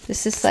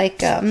 This is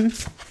like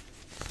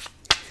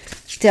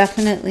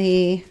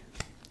definitely,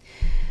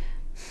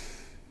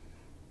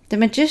 the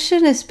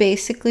Magician is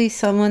basically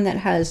someone that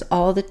has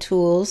all the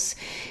tools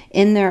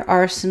in their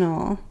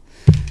arsenal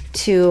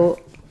to,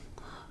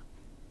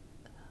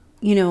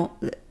 you know,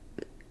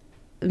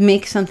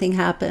 make something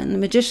happen. The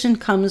Magician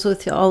comes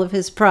with all of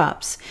his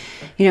props,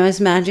 you know,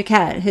 his magic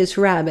hat, his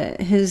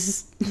rabbit,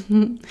 his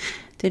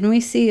didn't we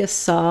see a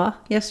saw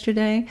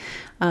yesterday?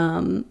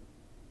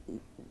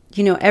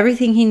 You know,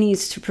 everything he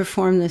needs to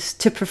perform this,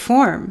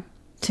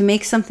 to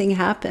make something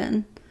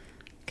happen.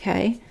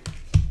 Okay.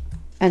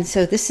 And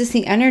so this is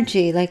the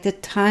energy, like the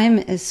time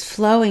is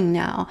flowing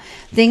now.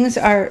 Things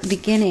are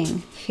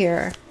beginning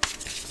here.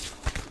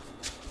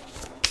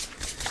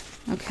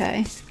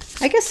 Okay.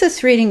 I guess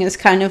this reading is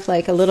kind of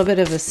like a little bit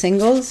of a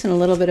singles and a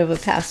little bit of a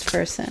past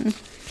person.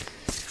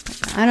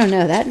 I don't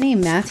know. That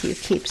name Matthew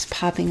keeps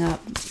popping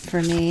up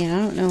for me. I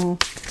don't know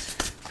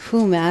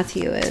who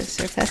Matthew is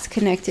or if that's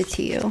connected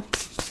to you.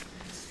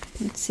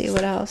 Let's see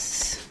what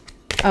else.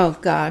 Oh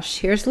gosh,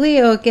 here's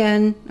Leo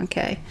again.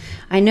 Okay.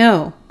 I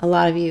know a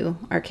lot of you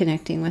are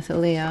connecting with a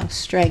Leo.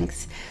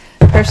 Strength,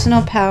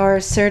 personal power,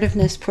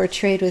 assertiveness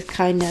portrayed with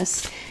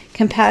kindness,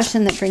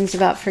 compassion that brings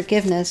about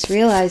forgiveness,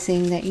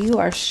 realizing that you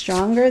are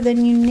stronger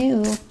than you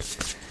knew,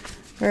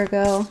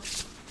 Virgo.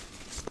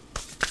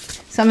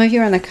 Some of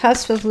you are on the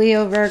cusp of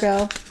Leo,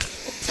 Virgo.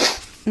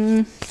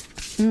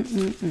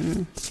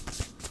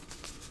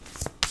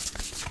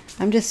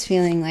 I'm just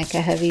feeling like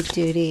a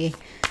heavy-duty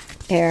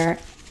air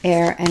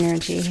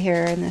energy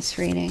here in this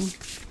reading.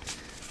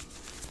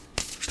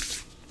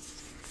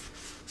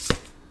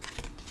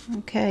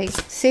 Okay,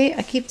 see,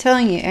 I keep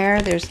telling you,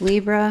 air. There's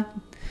Libra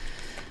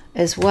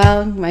as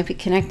well. You might be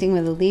connecting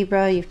with a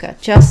Libra. You've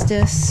got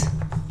justice.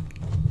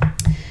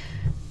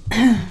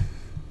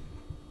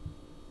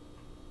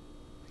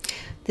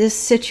 This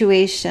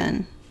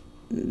situation,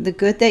 the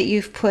good that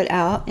you've put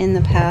out in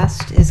the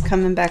past is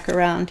coming back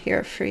around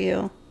here for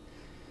you.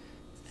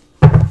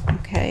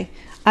 Okay.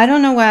 I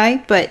don't know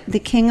why, but the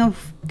King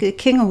of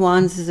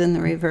Wands is in the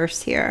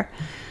reverse here.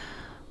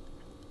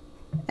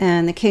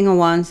 And the King of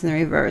Wands in the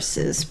reverse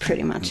is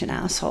pretty much an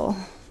asshole.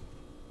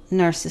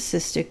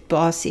 Narcissistic,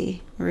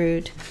 bossy,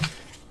 rude,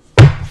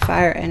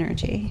 fire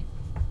energy.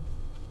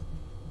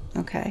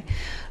 Okay,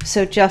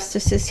 so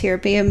justice is here.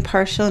 Be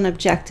impartial and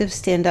objective.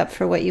 Stand up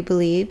for what you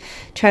believe.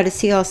 Try to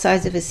see all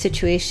sides of a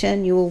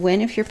situation. You will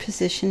win if your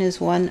position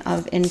is one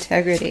of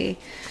integrity.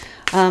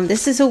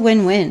 This is a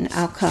win-win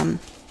outcome.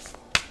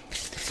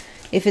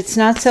 If it's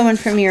not someone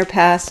from your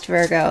past,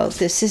 Virgo,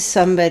 this is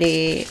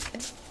somebody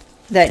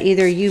that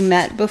either you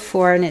met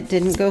before and it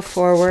didn't go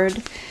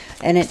forward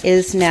and it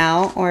is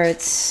now, or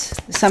it's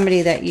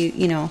somebody that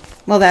you know,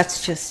 well,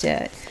 that's just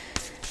it.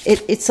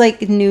 It's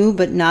like new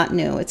but not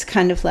new. It's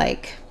kind of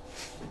like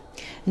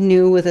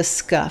new with a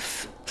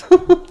scuff.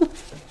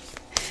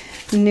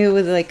 New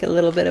with like a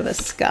little bit of a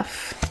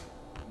scuff.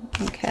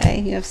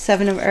 Okay, you have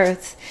Seven of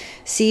Earth.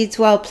 Seeds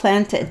well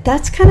planted.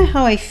 That's kind of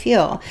how I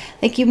feel.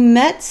 Like you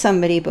met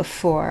somebody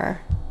before.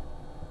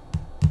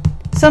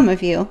 Some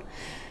of you.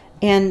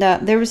 And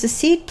there was a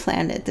seed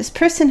planted. This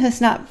person has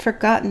not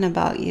forgotten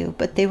about you,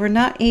 but they were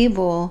not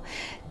able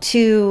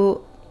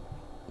to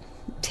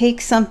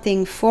take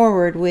something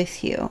forward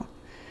with you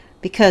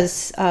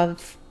because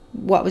of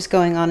what was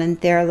going on in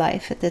their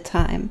life at the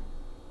time.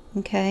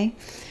 Okay?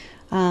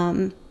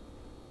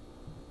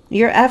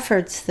 Your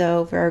efforts,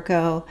 though,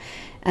 Virgo,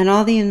 and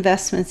all the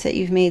investments that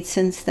you've made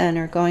since then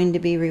are going to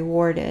be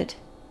rewarded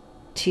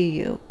to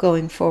you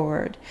going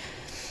forward.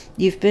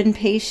 You've been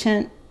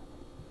patient,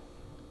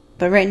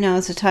 but right now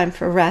is a time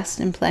for rest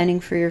and planning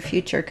for your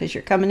future, because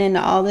you're coming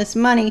into all this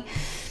money.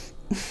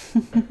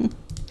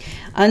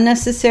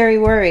 Unnecessary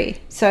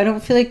worry. So I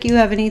don't feel like you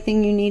have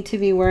anything you need to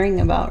be worrying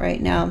about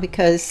right now,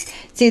 because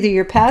it's either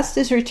your past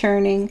is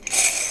returning,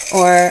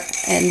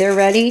 and they're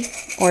ready,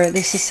 or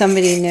this is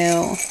somebody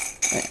new,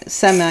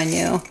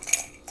 semi-new. All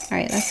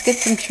right, let's get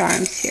some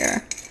charms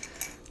here.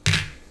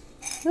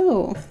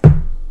 Oh,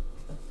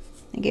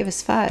 they gave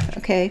us 5.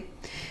 Okay.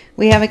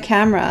 We have a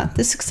camera.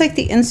 This looks like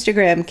the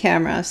Instagram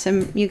camera.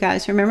 So you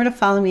guys remember to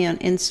follow me on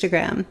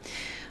Instagram.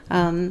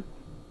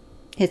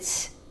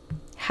 It's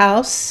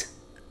House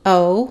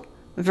O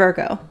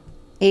Virgo.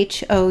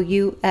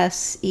 HOUSEO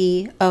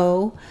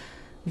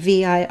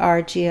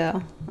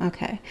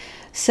Okay.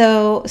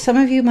 So some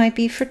of you might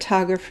be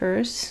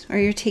photographers, or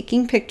you're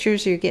taking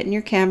pictures, or you're getting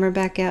your camera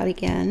back out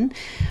again.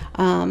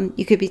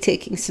 You could be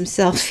taking some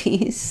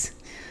selfies.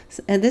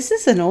 And this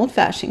is an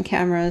old-fashioned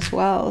camera as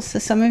well. So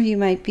some of you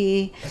might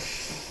be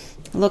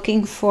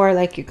looking for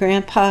like your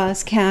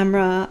grandpa's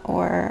camera,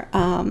 or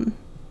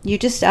you're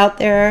just out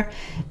there,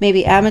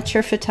 maybe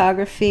amateur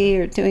photography,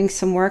 or doing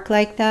some work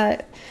like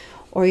that.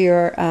 Or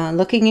you're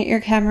looking at your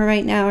camera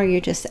right now, or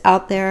you're just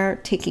out there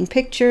taking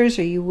pictures,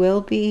 or you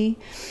will be.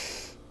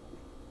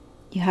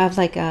 You have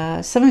like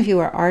some of you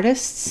are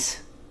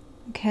artists.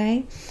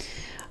 Okay.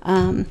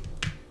 Now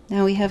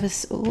we have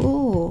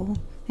we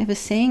have a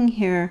saying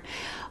here.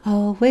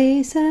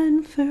 Always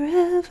and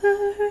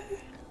forever,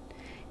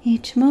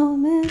 each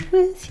moment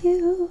with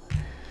you.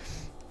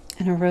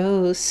 And a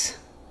rose,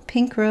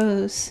 pink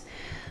rose.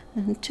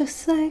 And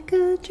just like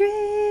a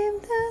dream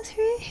that's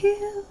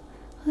real,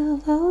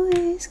 will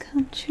always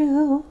come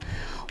true.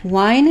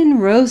 Wine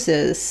and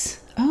roses.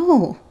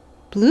 Oh,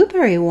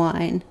 blueberry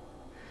wine.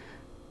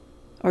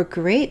 Or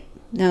grape.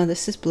 No,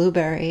 this is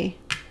blueberry.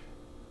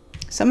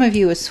 Some of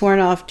you have sworn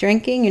off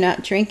drinking. You're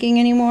not drinking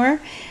anymore.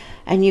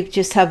 And you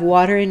just have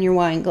water in your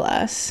wine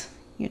glass.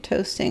 You're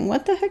toasting.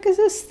 What the heck is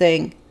this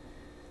thing?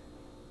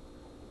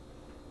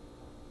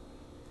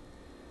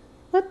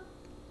 What?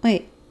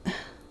 Wait.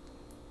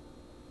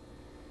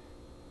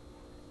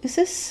 Is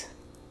this?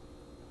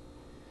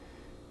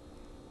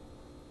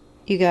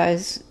 You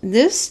guys,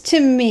 this to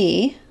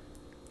me,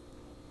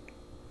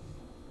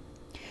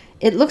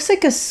 it looks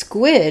like a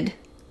squid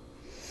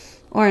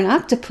or an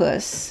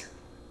octopus.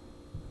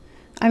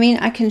 I mean,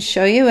 I can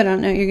show you. I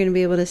don't know if you're going to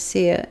be able to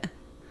see it.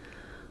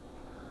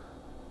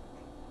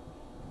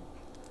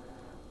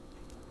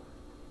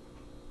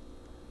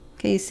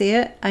 Can you see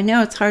it? I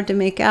know it's hard to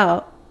make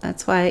out.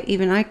 That's why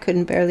even I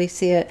couldn't barely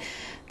see it.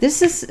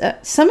 This is,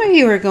 some of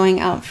you are going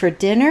out for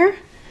dinner.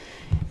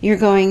 You're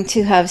going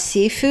to have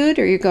seafood,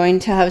 or you're going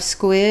to have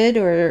squid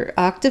or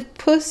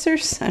octopus, or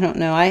I don't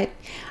know.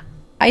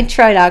 I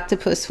tried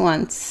octopus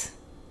once,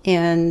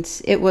 and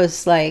it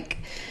was like,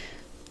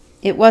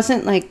 it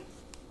wasn't like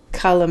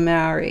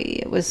calamari.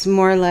 It was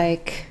more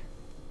like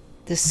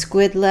the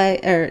squid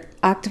leg or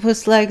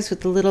octopus legs with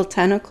the little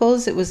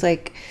tentacles. It was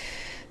like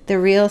the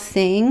real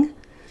thing,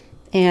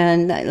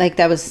 and like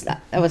that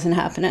wasn't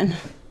happening.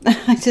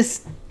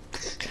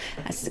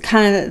 That's the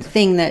kind of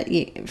thing that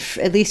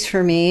at least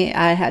for me,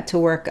 I had to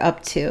work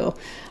up to.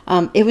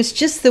 It was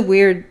just the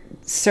weird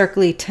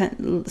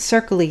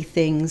circly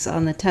things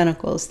on the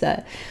tentacles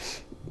that,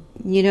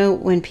 you know,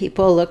 when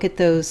people look at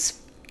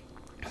those,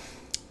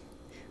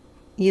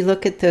 you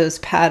look at those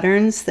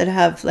patterns that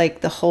have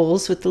like the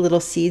holes with the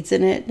little seeds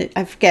in it.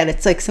 I forget,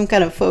 it's like some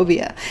kind of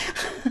phobia.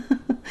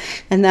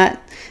 And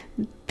that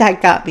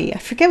got me. I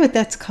forget what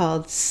that's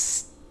called.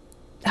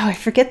 Oh, I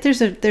forget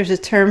there's a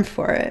term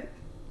for it.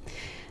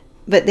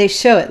 But they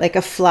show it like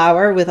a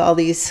flower with all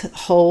these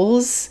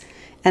holes,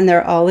 and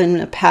they're all in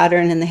a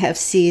pattern, and they have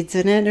seeds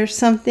in it or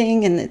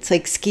something, and it's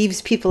like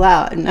skeeves people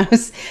out. And I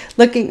was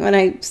looking, when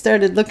I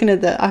started looking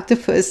at the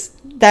octopus,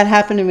 that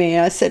happened to me.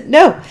 I said,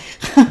 no,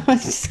 I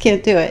just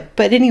can't do it.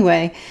 But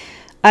anyway,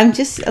 I'm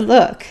just,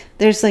 look,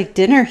 there's like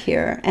dinner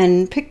here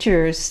and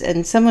pictures,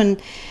 and someone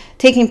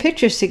taking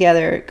pictures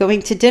together,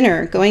 going to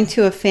dinner, going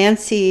to a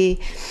fancy,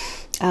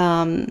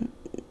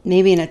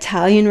 maybe an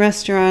Italian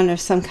restaurant, or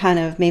some kind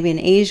of, maybe an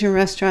Asian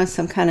restaurant,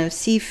 some kind of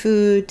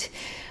seafood.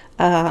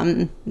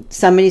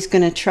 Somebody's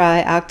going to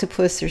try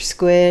octopus or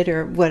squid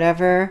or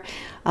whatever.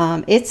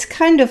 It's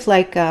kind of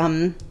like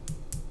a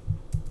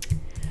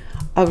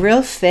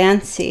real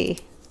fancy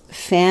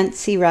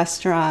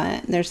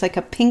restaurant. There's like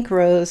a pink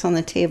rose on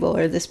the table,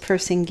 or this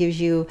person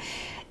gives you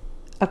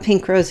a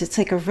pink rose. It's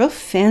like a real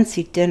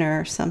fancy dinner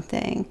or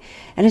something.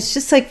 And it's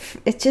just like,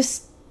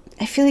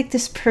 I feel like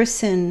this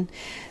person,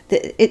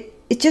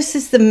 it just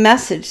is the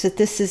message that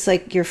this is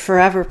like your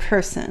forever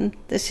person.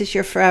 This is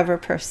your forever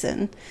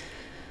person.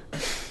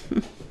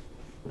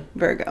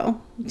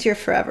 Virgo, it's your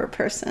forever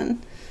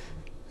person.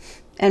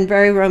 And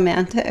very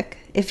romantic.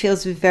 It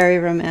feels very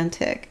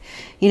romantic.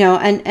 You know,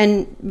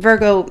 and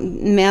Virgo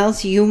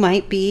males, you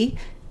might be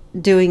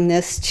doing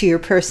this to your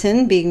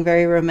person, being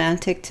very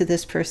romantic to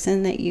this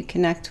person that you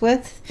connect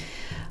with.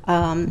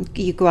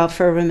 You go out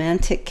for a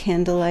romantic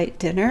candlelight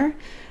dinner,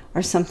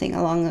 or something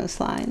along those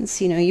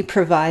lines. You know, you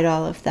provide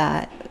all of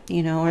that,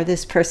 you know, or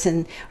this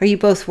person, or you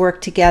both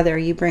work together,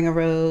 you bring a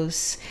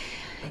rose,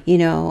 you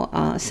know,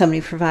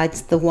 somebody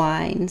provides the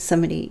wine,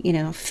 somebody, you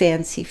know,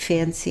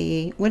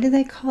 fancy, what do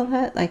they call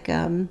that? Like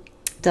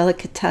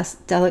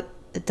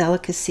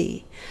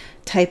delicacy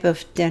type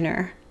of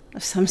dinner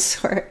of some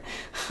sort.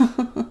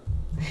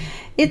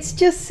 It's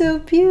just so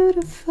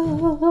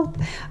beautiful. All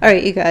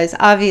right, you guys,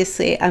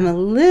 obviously I'm a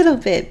little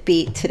bit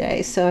beat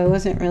today, so I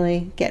wasn't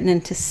really getting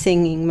into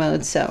singing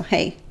mode. So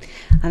hey,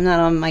 I'm not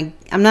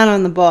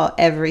on the ball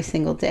every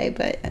single day,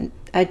 but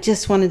I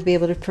just wanted to be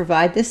able to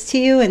provide this to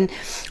you, and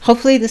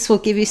hopefully this will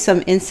give you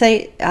some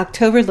insight.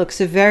 October looks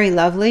very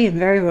lovely and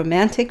very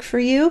romantic for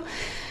you.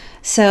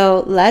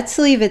 So let's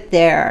leave it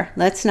there.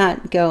 Let's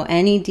not go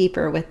any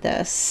deeper with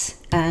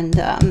this.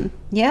 And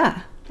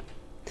yeah.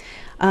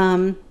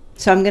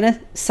 So I'm going to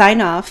sign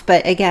off,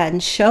 but again,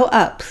 show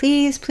up,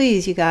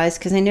 please, you guys,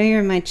 because I know you're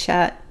in my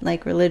chat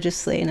like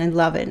religiously, and I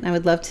love it. And I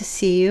would love to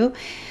see you.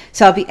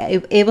 So I'll be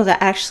able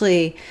to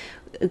actually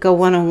go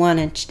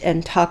one-on-one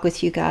and talk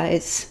with you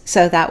guys.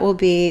 So that will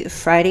be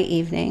Friday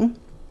evening,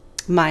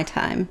 my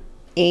time,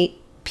 8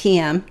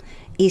 p.m.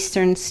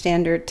 Eastern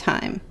Standard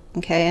Time.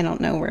 Okay, I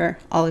don't know where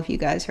all of you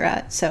guys are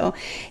at. So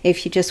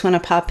if you just want to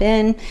pop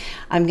in,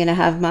 I'm going to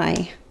have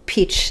my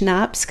peach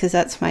schnapps because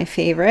that's my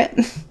favorite.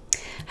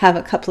 Have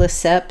a couple of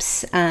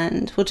sips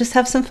and we'll just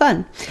have some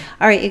fun.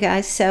 All right, you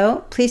guys.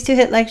 So please do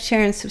hit like,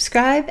 share, and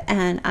subscribe,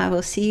 and I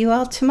will see you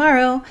all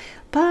tomorrow.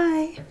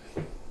 Bye.